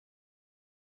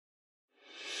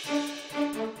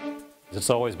It's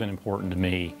always been important to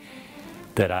me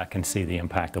that I can see the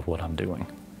impact of what I'm doing,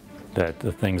 that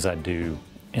the things I do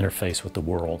interface with the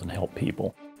world and help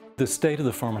people. The state of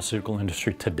the pharmaceutical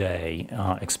industry today,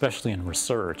 especially in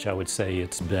research, I would say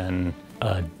it's been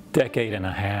a decade and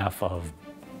a half of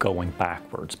going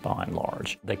backwards by and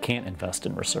large. They can't invest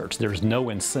in research. There's no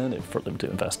incentive for them to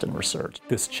invest in research.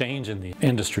 This change in the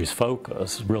industry's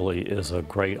focus really is a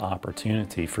great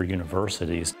opportunity for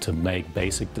universities to make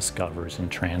basic discoveries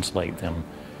and translate them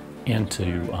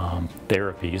into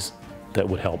therapies that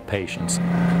would help patients.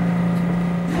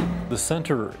 The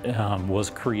center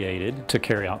was created to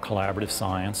carry out collaborative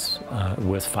science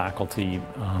with faculty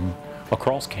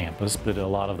across campus, but a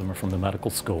lot of them are from the medical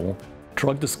school.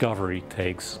 Drug discovery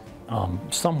takes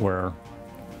somewhere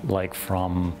like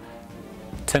from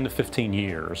 10 to 15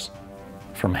 years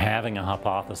from having a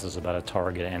hypothesis about a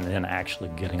target and then actually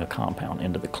getting a compound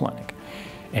into the clinic.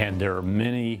 And there are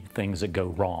many things that go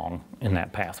wrong in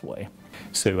that pathway.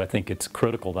 So I think it's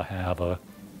critical to have a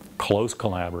close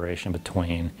collaboration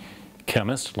between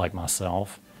chemists like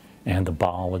myself and the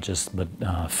biologists, but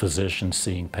physicians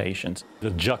seeing patients.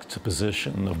 The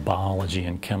juxtaposition of biology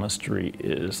and chemistry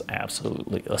is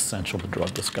absolutely essential to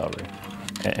drug discovery.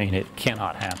 I mean, it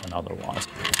cannot happen otherwise.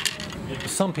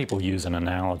 Some people use an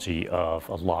analogy of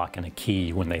a lock and a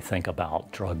key when they think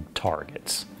about drug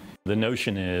targets. The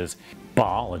notion is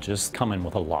biologists come in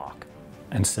with a lock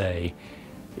and say,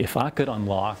 if I could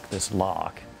unlock this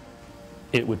lock,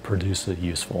 it would produce a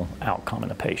useful outcome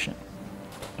in a patient.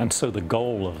 And so the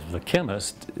goal of the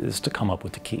chemist is to come up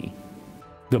with the key.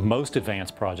 The most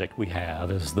advanced project we have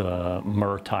is the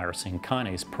Myrrh tyrosine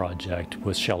kinase project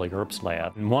with Shelley Earp's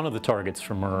lab. And one of the targets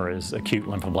for Myrrh is acute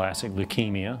lymphoblastic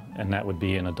leukemia, and that would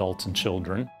be in adults and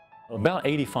children. About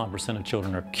 85% of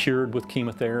children are cured with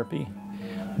chemotherapy,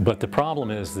 but the problem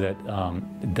is that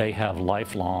they have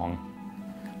lifelong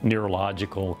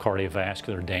neurological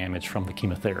cardiovascular damage from the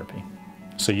chemotherapy.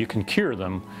 So you can cure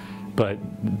them, but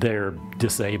they're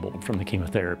disabled from the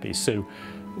chemotherapy. So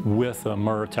with a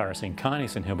Myrrh tyrosine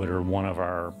kinase inhibitor, one of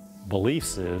our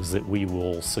beliefs is that we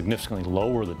will significantly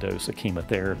lower the dose of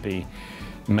chemotherapy,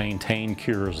 maintain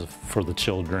cures for the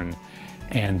children,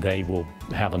 and they will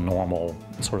have a normal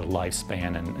sort of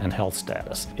lifespan and health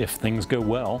status. If things go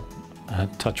well,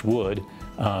 touch wood,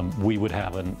 we would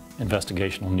have an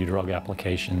investigational new drug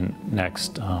application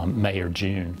next May or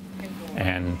June.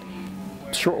 And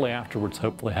shortly afterwards,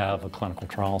 hopefully have a clinical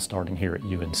trial starting here at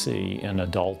UNC in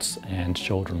adults and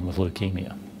children with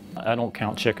leukemia. I don't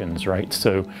count chickens, right?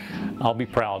 So I'll be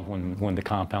proud when the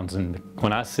compound's in.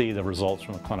 When I see the results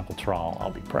from the clinical trial, I'll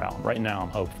be proud. Right now, I'm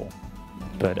hopeful.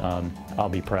 But I'll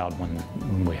be proud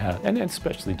when we have, and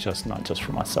especially not just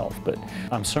for myself, but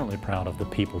I'm certainly proud of the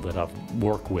people that I've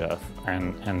worked with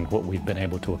and what we've been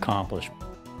able to accomplish.